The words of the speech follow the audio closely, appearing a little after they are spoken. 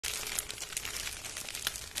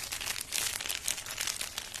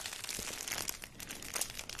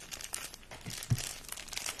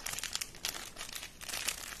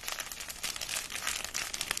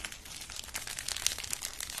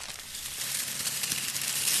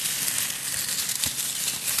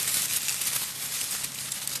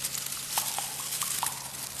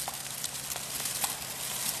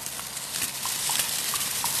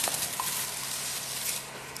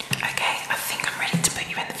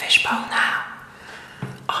fishbowl now.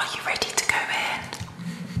 Are you ready to go in?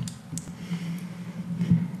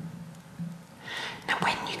 Now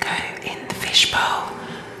when you go in the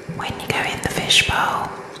fishbowl,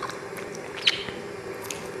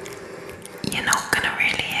 you're not going to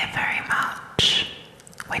really hear very much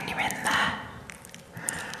when you're in there.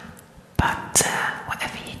 But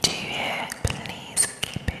whatever you do here, please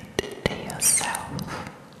keep it to yourself.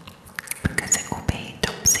 Because it will be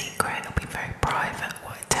top secret, it will be very private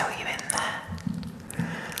what I tell you in there.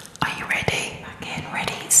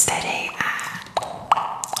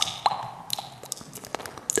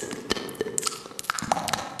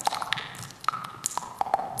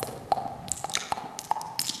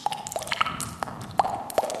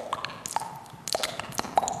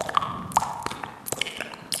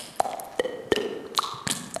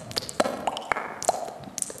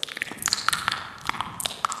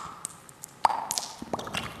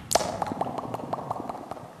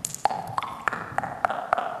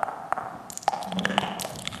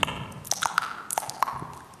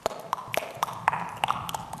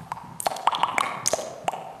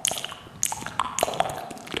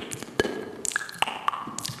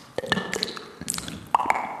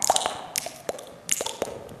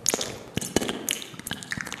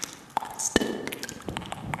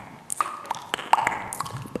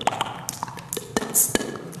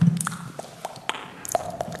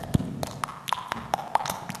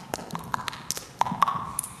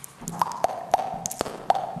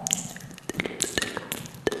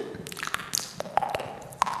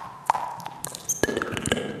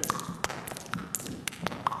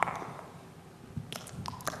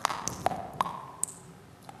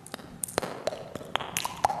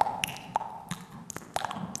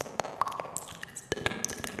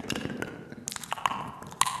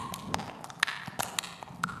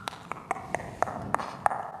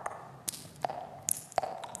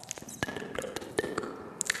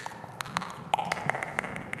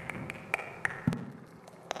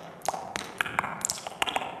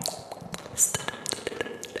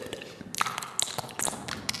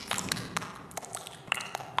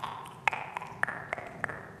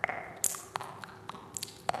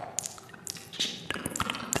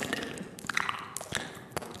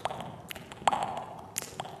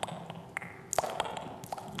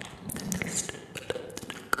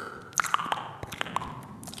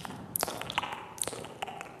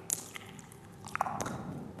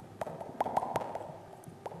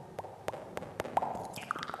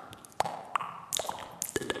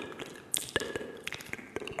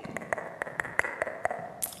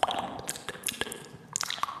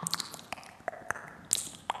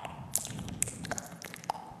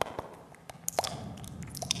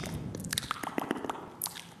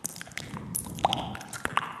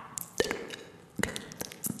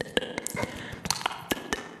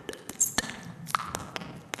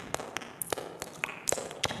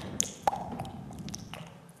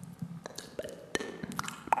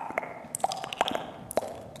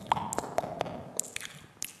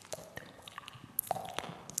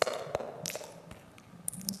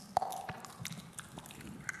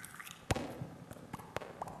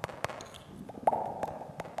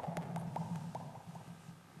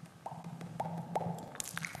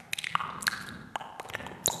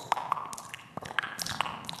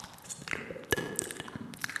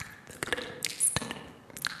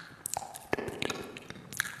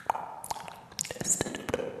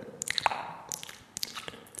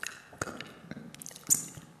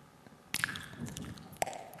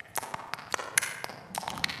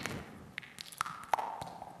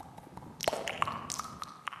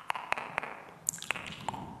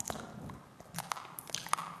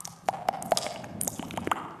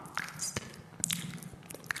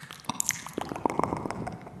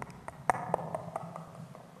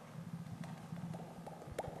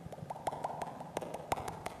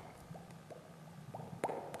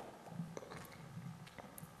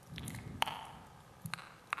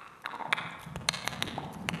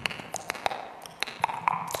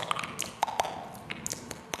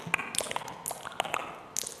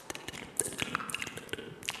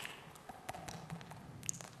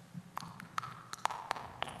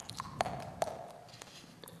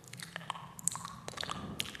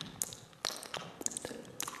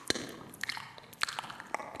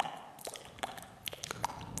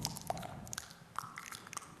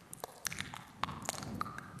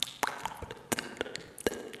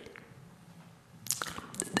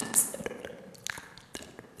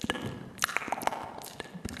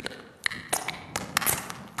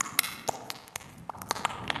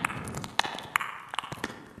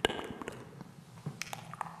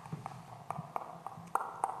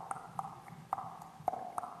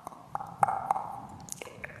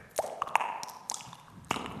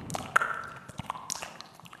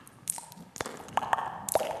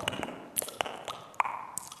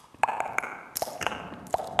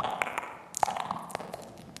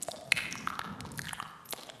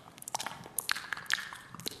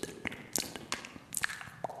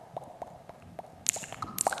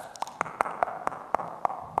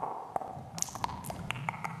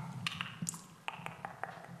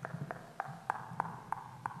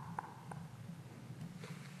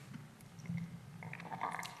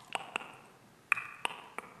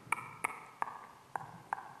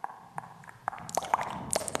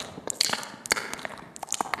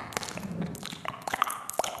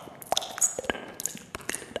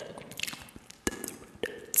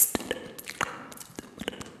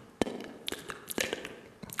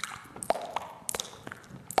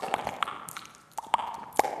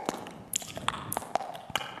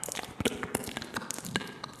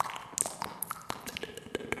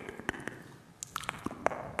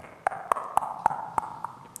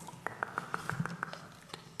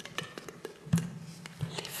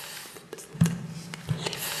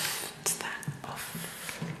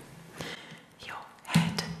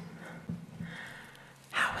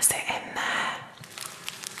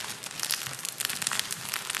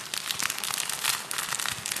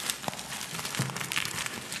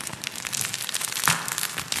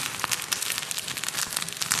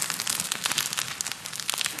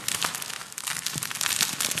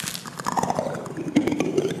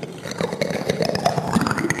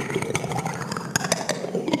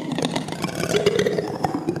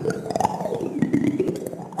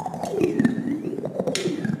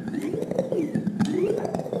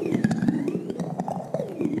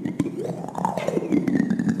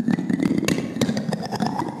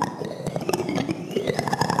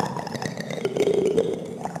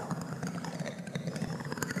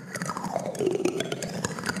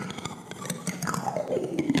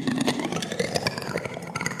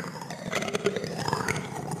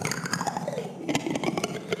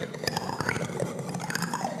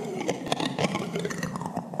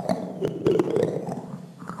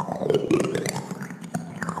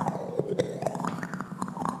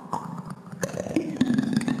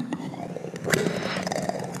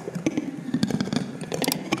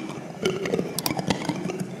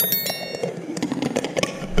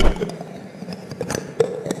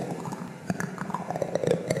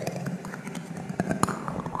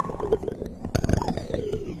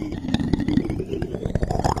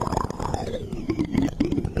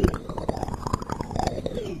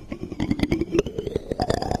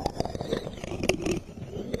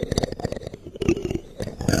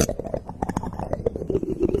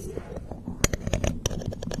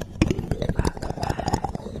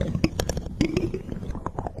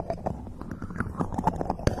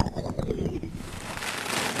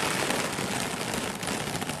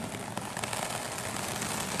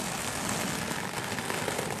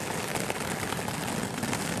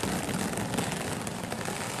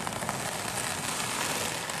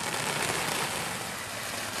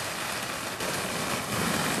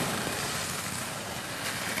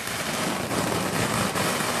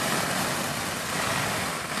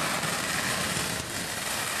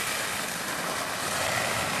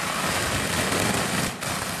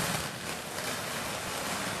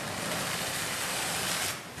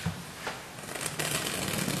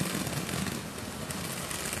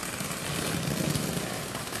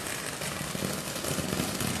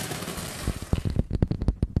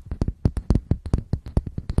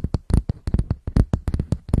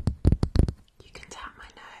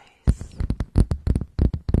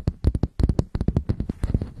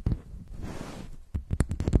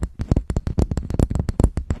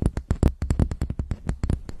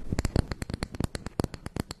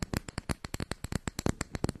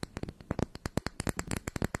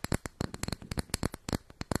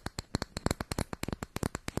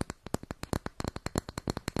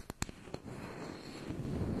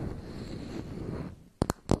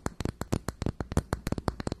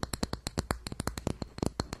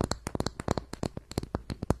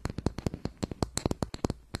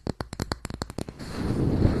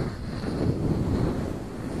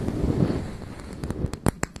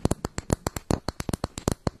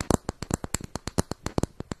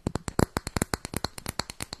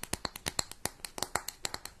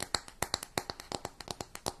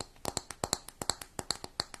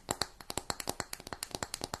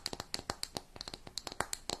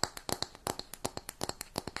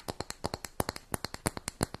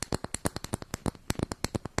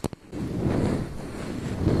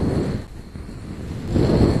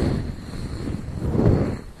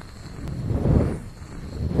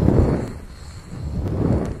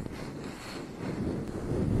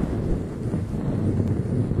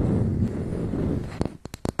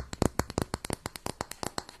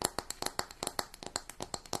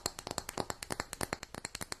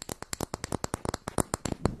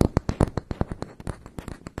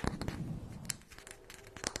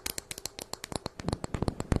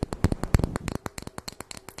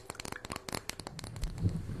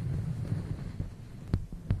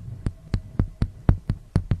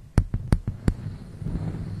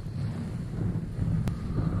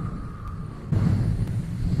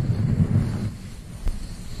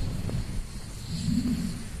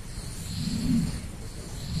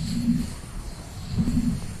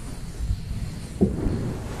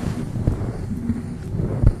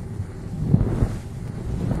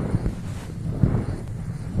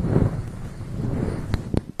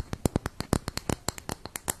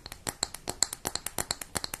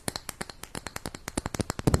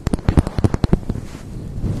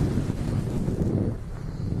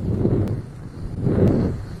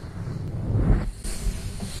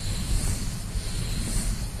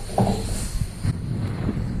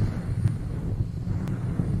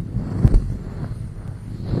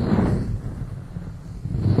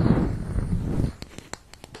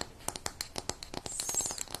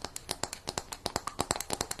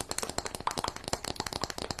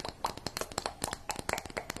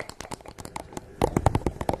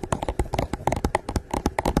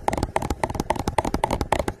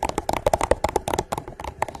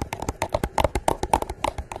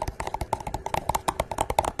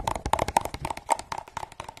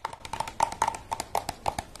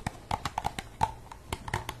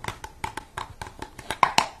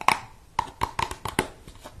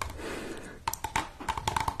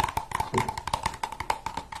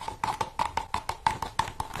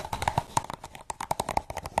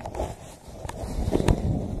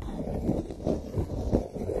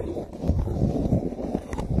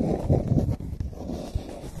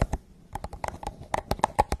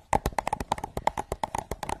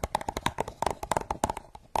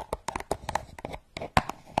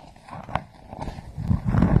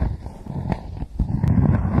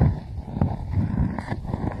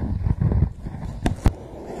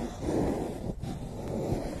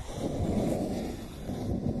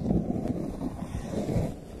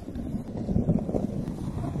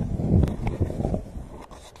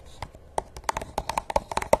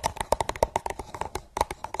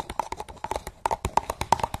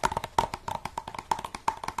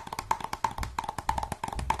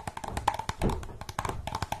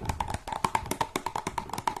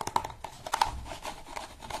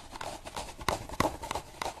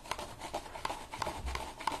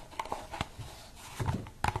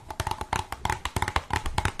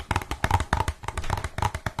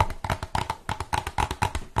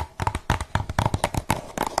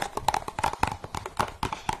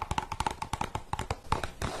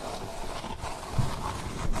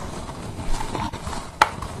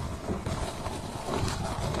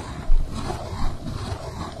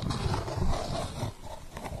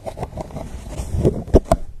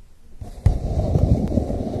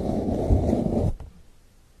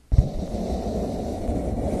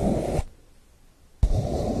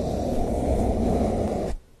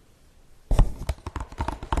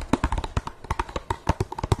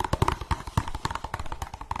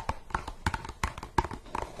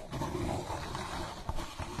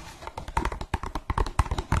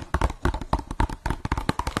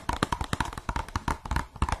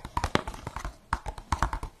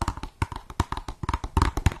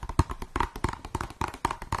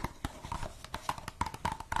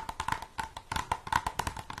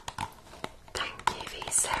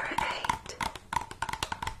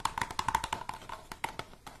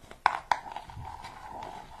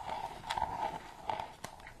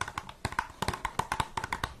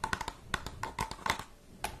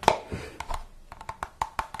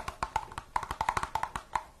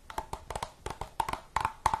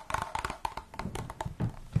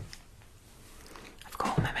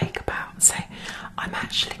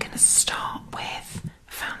 actually going to start with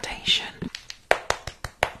foundation.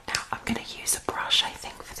 Now I'm going to use a brush, I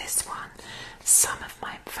think, for this one. Some of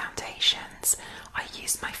my foundations I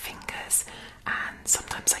use my fingers and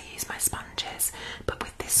sometimes I use my sponges, but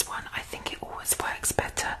with this one I think it always works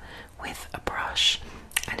better with a brush,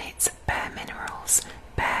 and it's Bare Minerals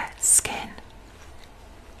Bare Skin.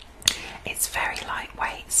 It's very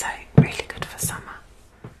lightweight, so really good for summer.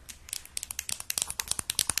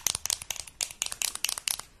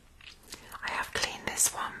 I have cleaned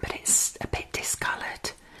this one, but it's a bit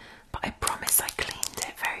discoloured, but I promise I cleaned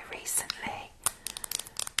it very recently,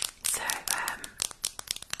 so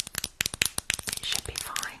it should be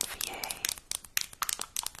fine for you.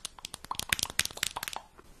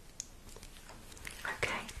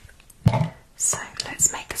 Okay, so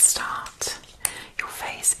let's make a start. Your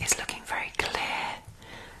face is looking very clear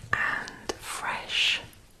and fresh,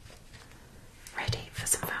 ready for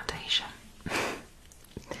some foundation. Okay.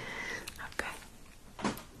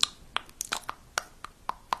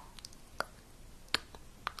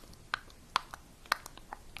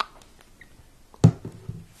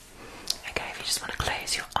 Okay, if you just want to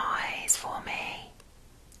close your eyes for me.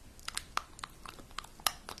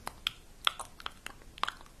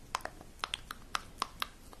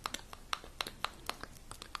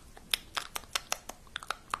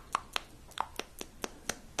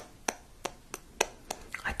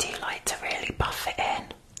 I do like to really buff it in.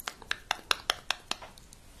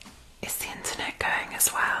 Is the internet going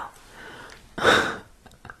as well? I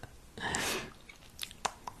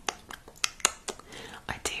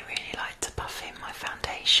do really like to buff in my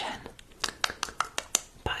foundation,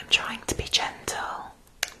 but I'm trying to be gentle.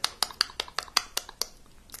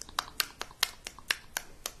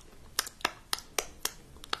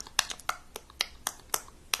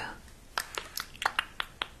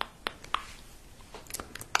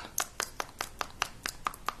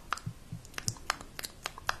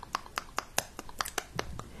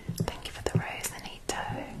 Thank you for the rose, Anito.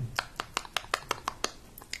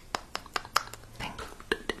 Thank you.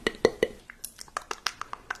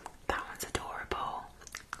 That one's adorable.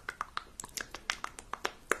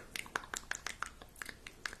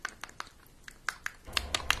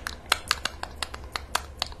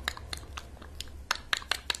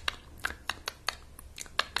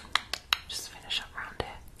 Just finish up round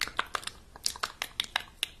here.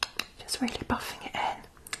 Just really buffing it in.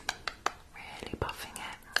 Really buffing it.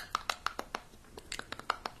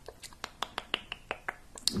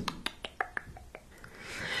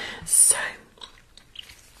 So,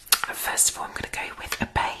 first of all, I'm going to go with a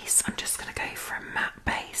base. I'm just going to go for a matte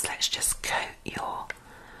base. Let's just coat your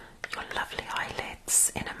lovely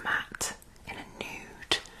eyelids in a matte, in a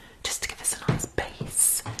nude, just to give us a nice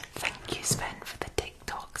base. Thank you, Sven, for the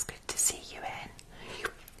TikToks. Good to see you in.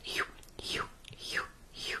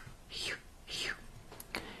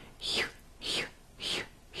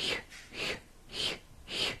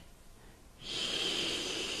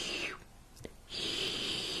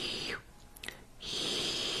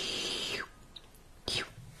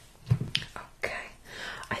 Okay,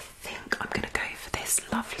 I think I'm going to go for this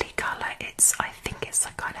lovely colour. I think it's a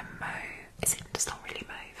kind of mauve. It's not really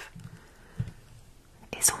mauve.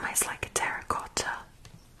 It's almost like a terracotta.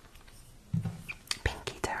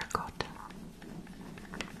 Pinky terracotta.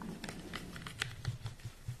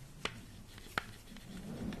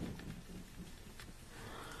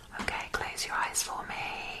 Okay, close your eyes for me.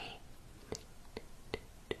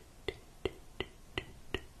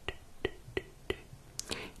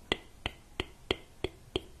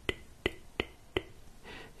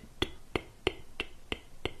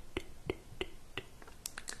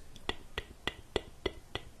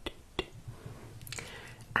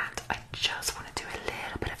 And I just want to do a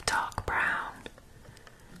little bit of dark brown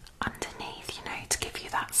underneath, you know, to give you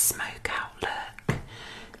that smoke out look.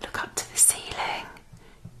 Look up to the ceiling.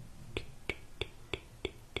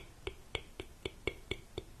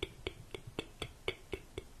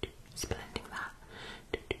 Just blending that.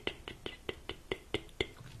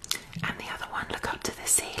 And the other one, look up to the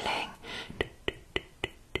ceiling.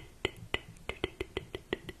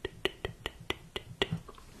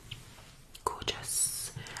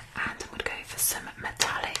 Gorgeous. And I'm going to go for some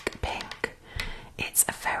metallic pink. It's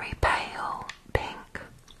a very pale pink.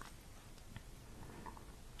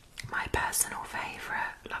 My personal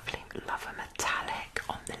favourite. Lovely, love a metallic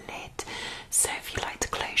on the lid. So if you like to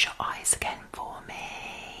close your eyes again for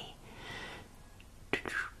me.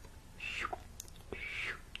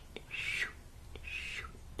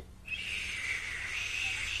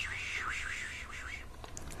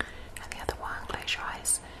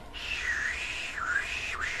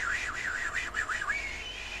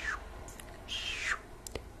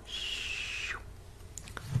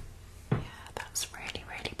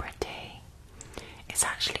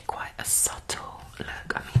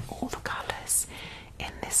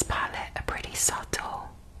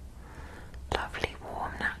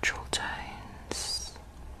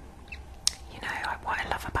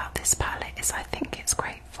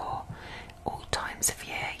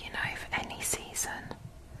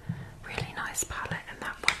 nice palette, and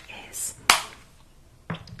that one is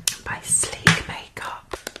by Sleek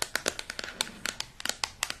Makeup,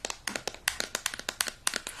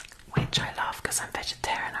 which I love because I'm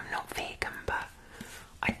vegetarian. I'm not vegan, but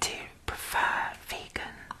I do prefer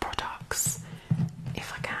vegan products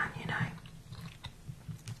if I can, you know.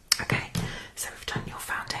 Okay, so we've done your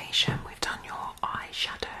foundation, we've done your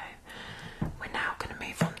eyeshadow. We're now going to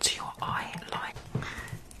move on to your eyeliner.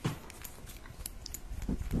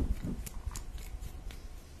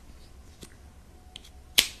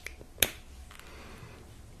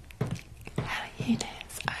 Hello,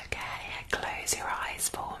 Eunice. Okay, close your eyes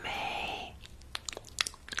for me.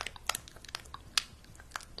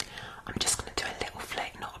 I'm just going to do a little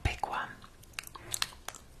flick, not a big one.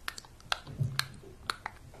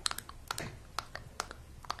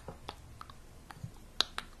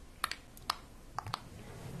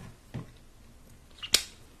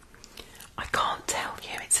 I can't tell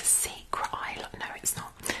you, it's a secret eyeliner. No, it's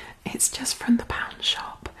not. It's just from the pound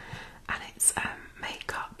shop, and it's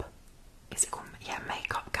makeup. Is it called? Yeah,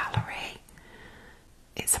 Makeup Gallery.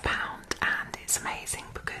 It's £1, and it's amazing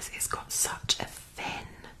because it's got such a thin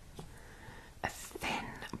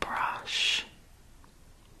brush.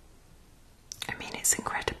 I mean, it's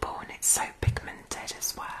incredible, and it's so pigmented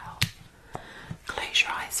as well. Close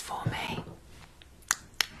your eyes for me.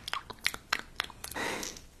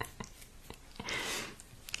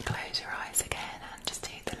 Close your eyes again and just do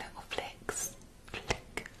the little flicks.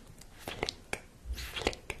 Flick, flick,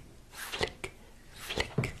 flick, flick,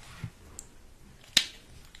 flick.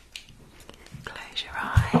 Close your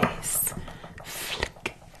eyes.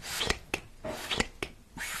 Flick, flick, flick,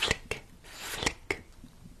 flick, flick,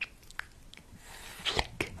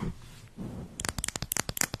 flick.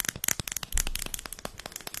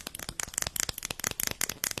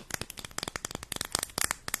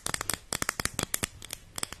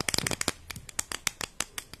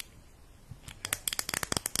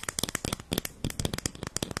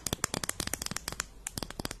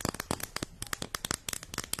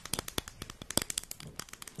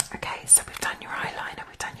 Okay, so we've done your eyeliner,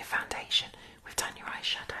 we've done your foundation, we've done your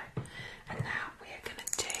eyeshadow, and now we are going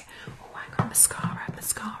to do, oh hang on, mascara.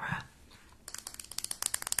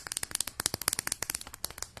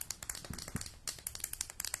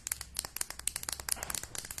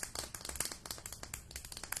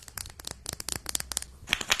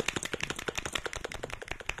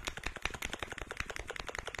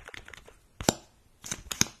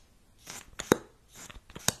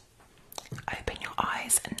 Open your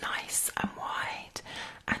eyes nice and wide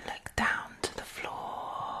and look down to the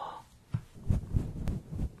floor.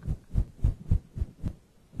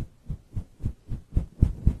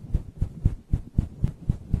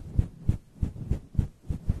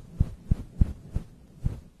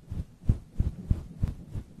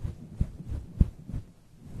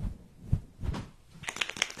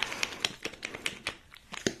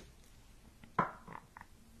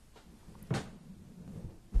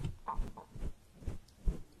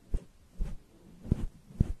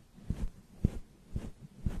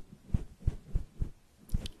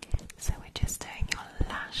 So we're just doing your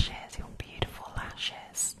lashes, your beautiful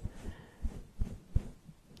lashes.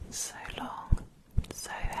 So long, so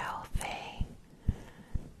healthy.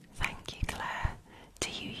 Thank you, Claire. Do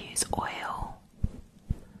you use oil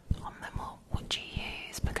on them, or what do you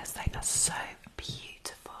use? Because they are so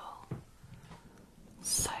beautiful.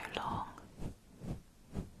 So long.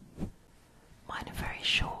 Mine are very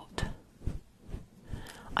short.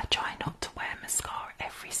 I try not to wear mascara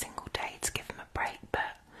every single day to give them a break, but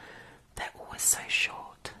they're always so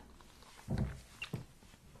short.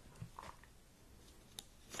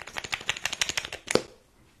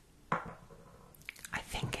 I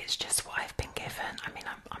think it's just what I've been given. I mean,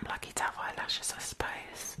 I'm lucky to have eyelashes, I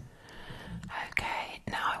suppose. Okay,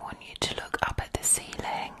 now I want you to look up at the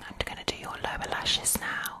ceiling. I'm going to do your lower lashes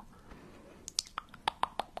now.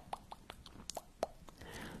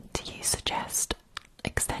 Do you suggest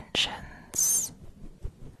extensions?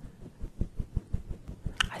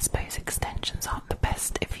 I suppose extensions aren't the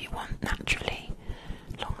best if you want naturally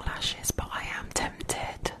long lashes, but I am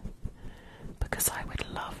tempted because I would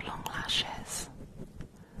love long lashes.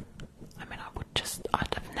 I mean,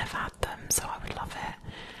 I'd have never had them, so I would love it.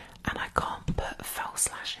 And I can't put false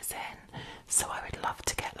lashes in, so I would love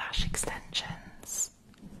to get lash extensions.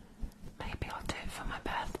 Maybe I'll do it for my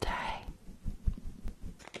birthday.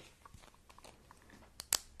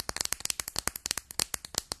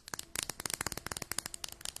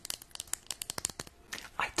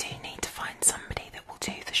 I do need to find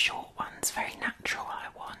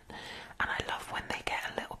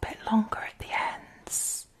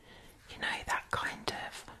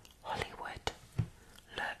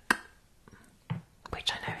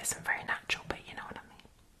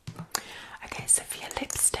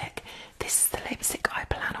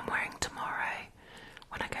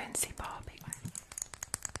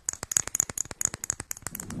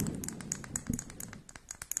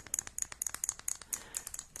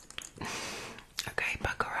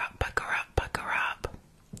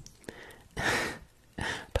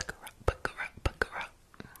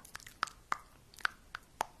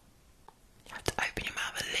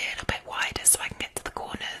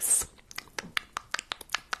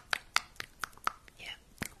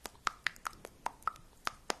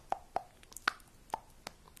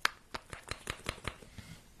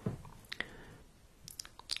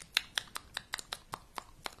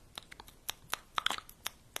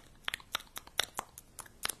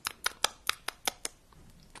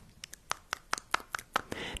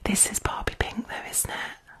This is Barbie pink though, isn't it?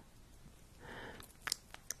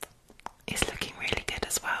 It's looking really good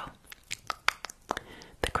as well.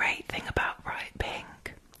 The great thing about bright pink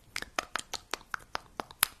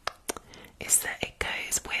is that it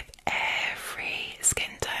goes with every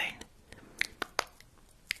skin tone.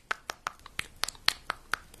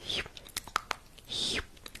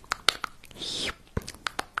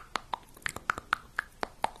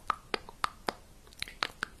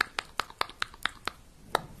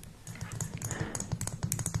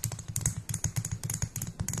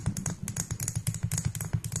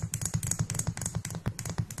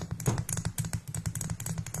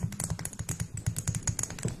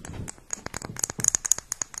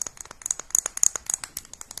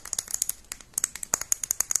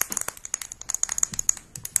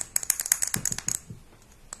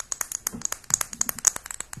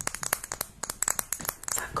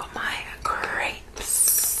 I've got my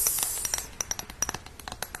grapes,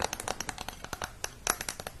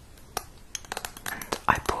 and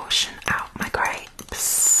I portion out my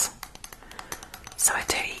grapes, so I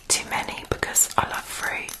don't eat too many because I love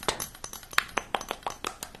fruit,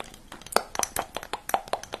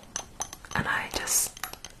 and I just,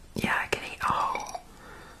 yeah, I could eat a whole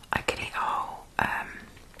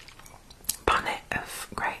punnet of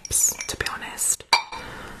grapes, to be honest.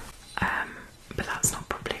 But that's not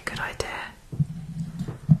probably a good idea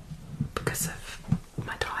because of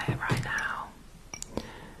my diet right now.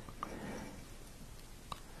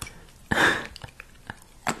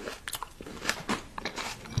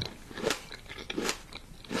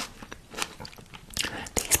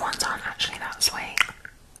 These ones aren't actually that sweet.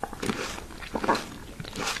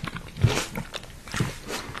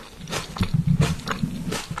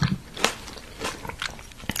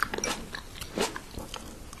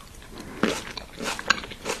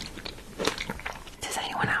 Does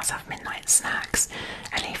anyone else have midnight snacks?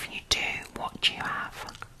 And if you do, what do you have?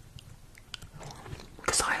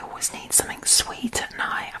 Because I always need something sweet at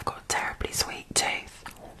night. I've got a terribly sweet tooth.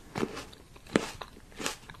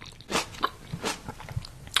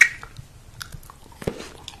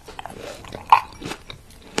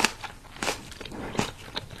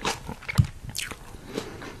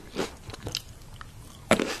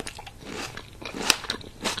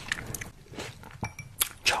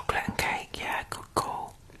 Chocolate and cake, yeah, good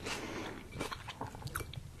call.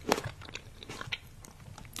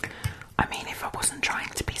 I mean, if I wasn't trying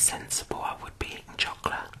to be sensible, I would be eating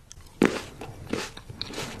chocolate.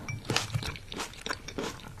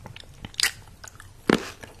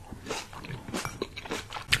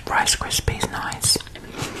 Rice Krispies, nice.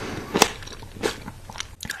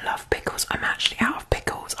 I love pickles. I'm actually out of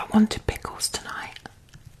pickles. I wanted pickles tonight.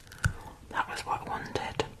 That was what I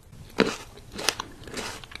wanted.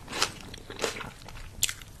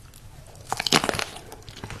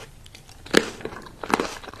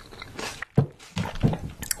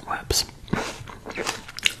 Whoops.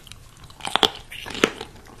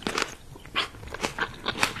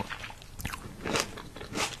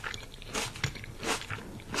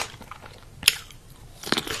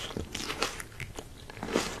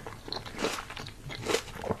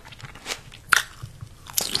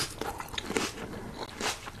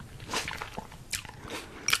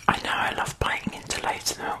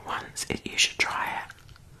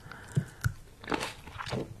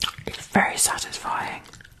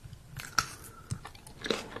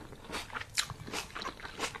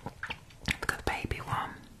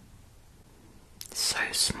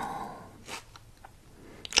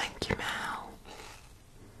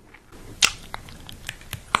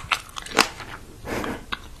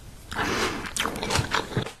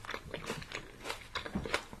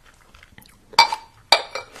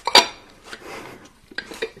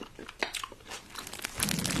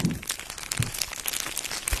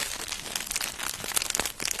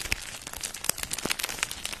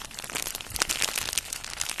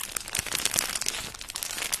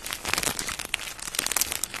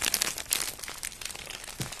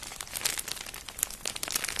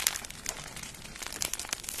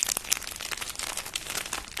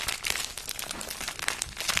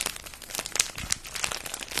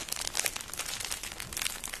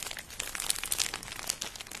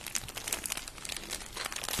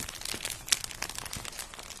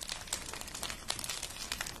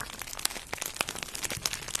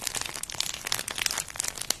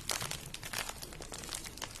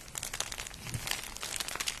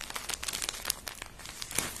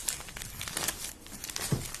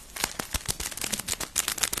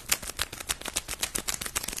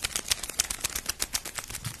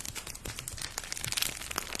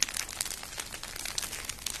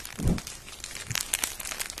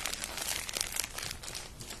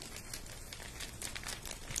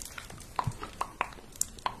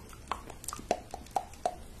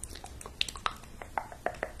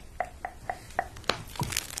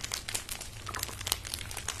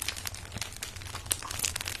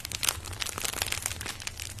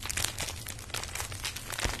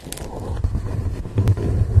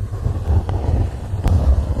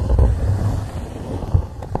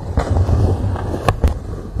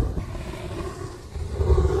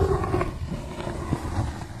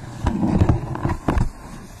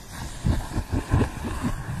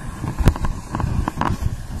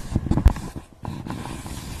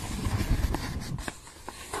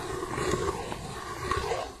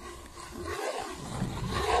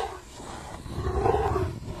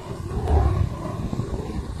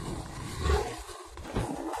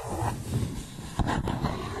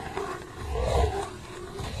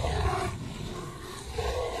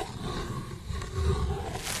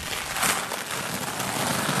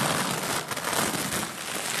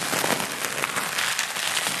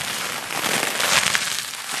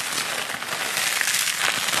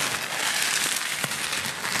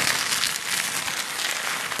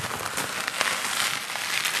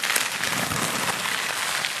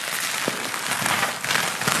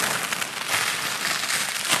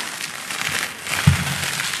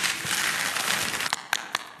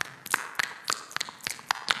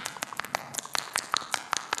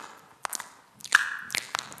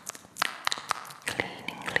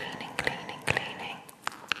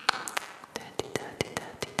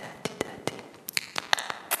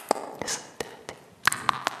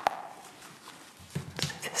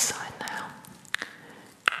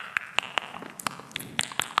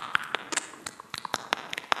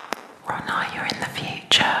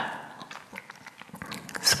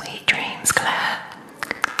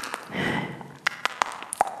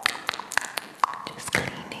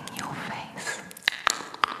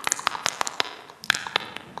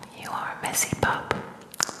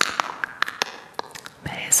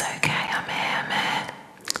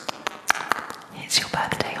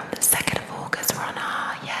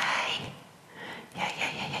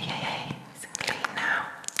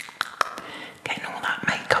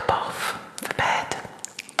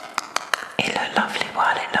 it looked lovely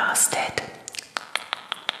while it lasted.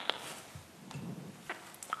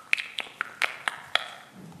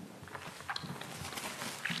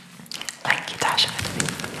 Thank you, Dashford.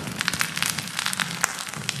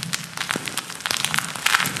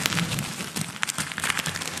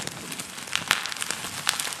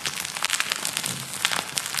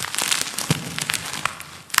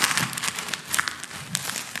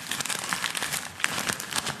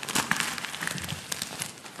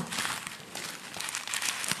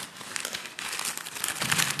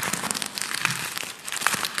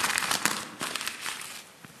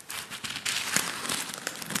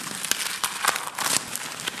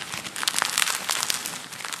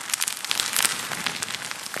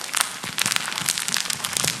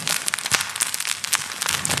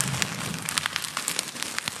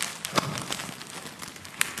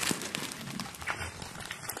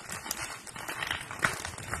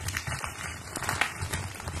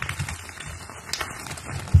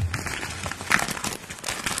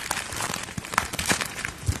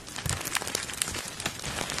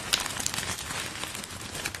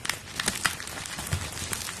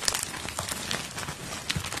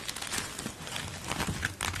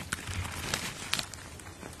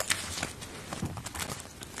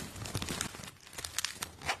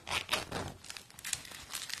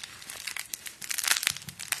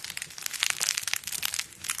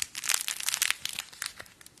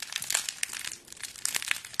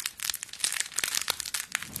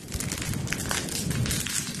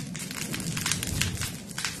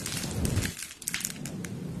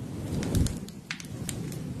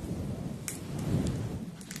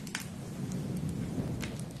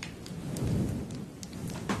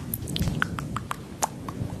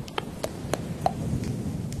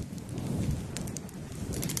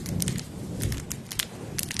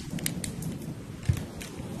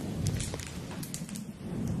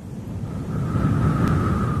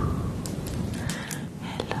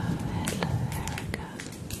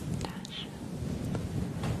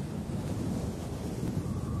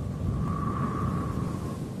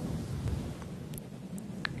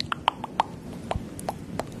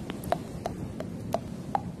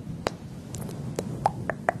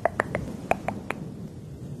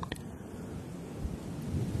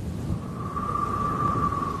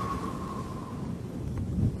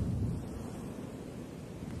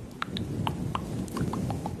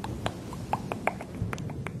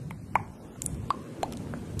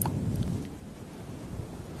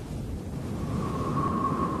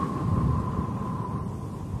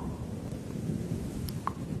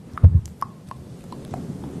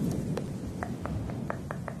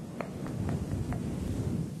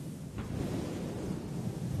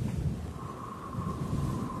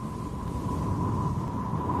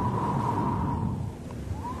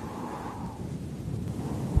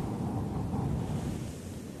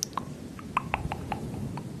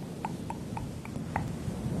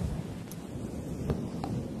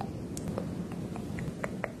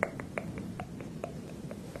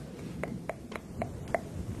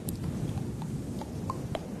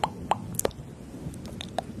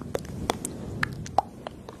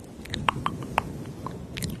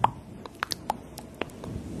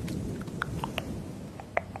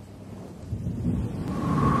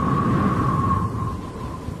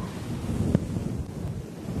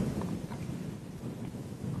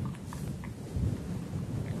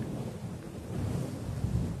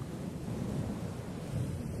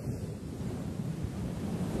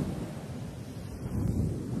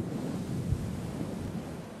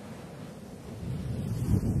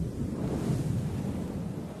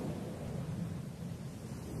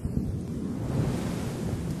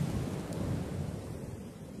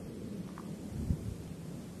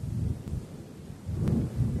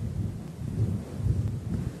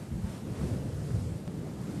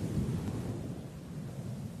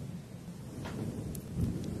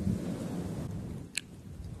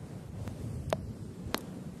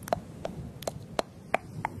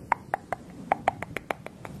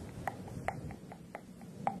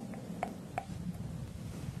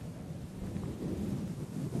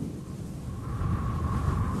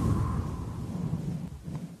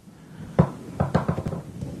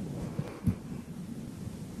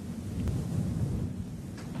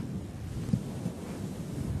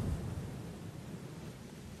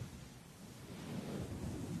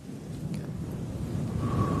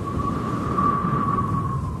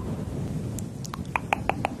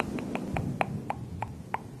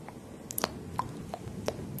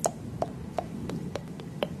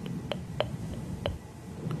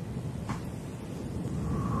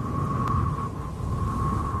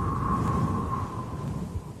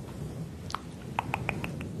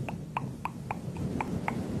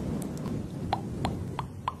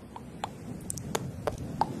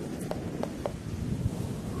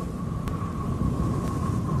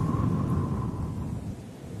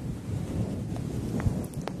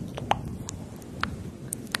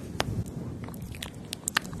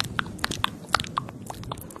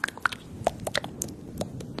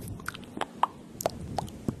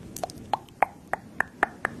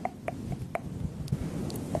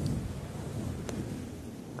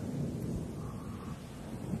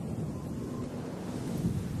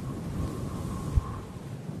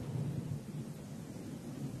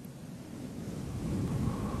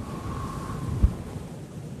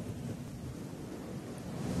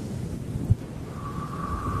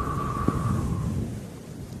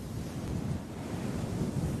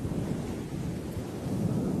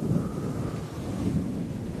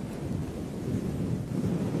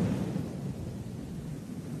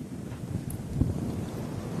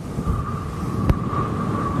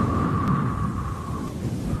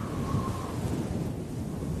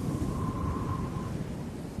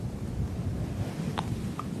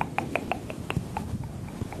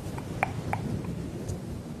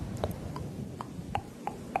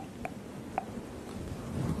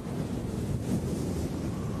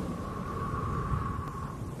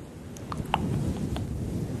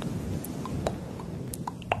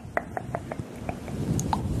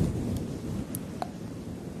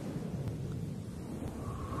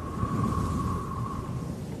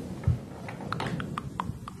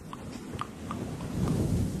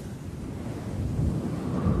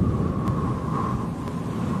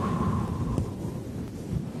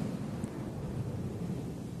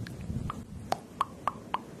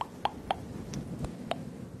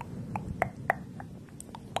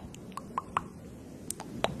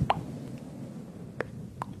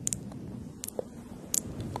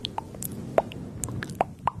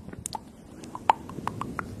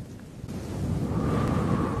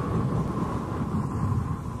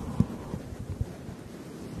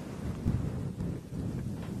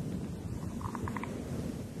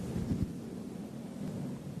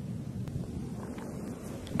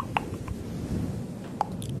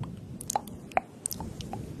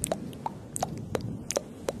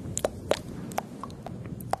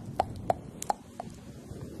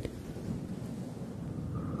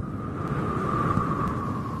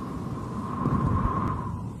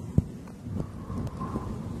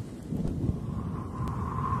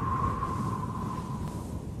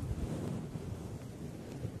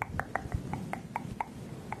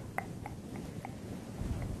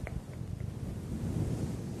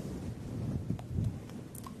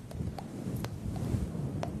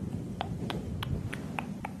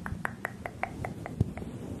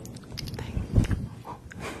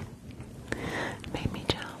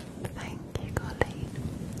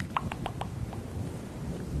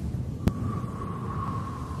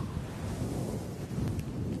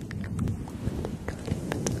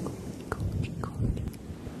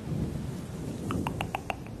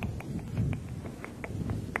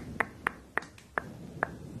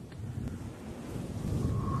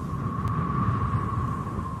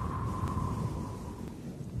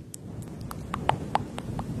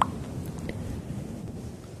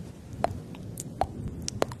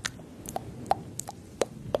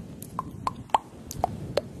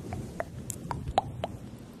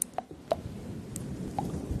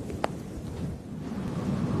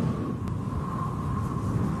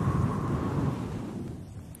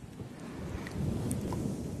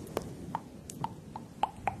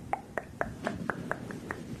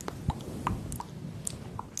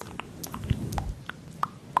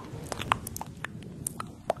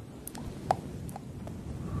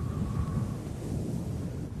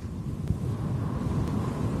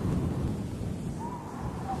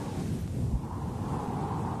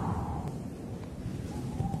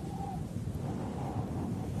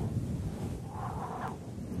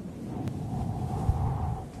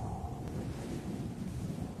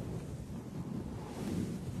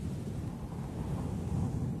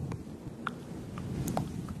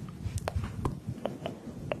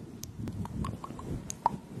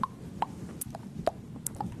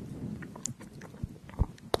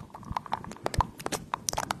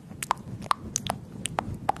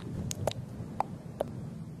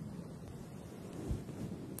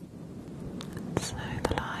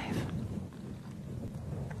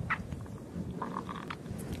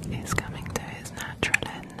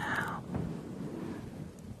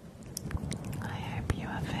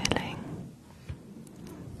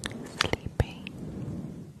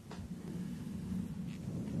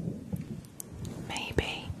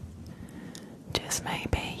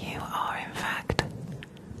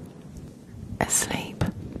 asleep.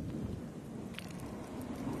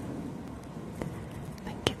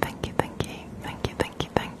 Thank you, thank you, thank you, thank you, thank you,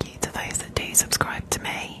 thank you to those that do subscribe to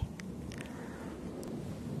me.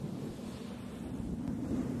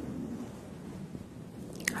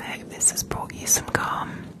 I hope this has brought you some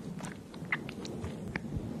calm.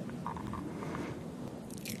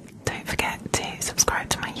 Don't forget to subscribe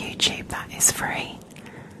to my YouTube, that is free.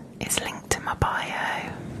 It's linked in my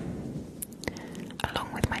bio,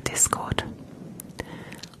 along with my Discord.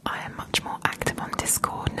 I am much more active on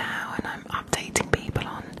Discord now, and I'm updating people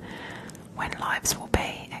on when lives will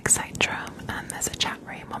be, etc. And there's a chat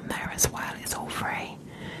room on there as well, it's all free.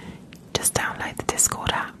 Just download the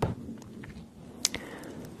Discord app.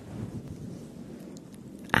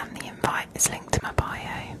 And the invite is linked in my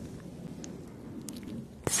bio.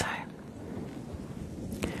 So,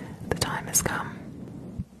 the time has come.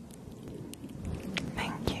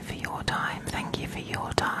 Thank you for your time. Thank you for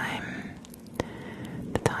your time.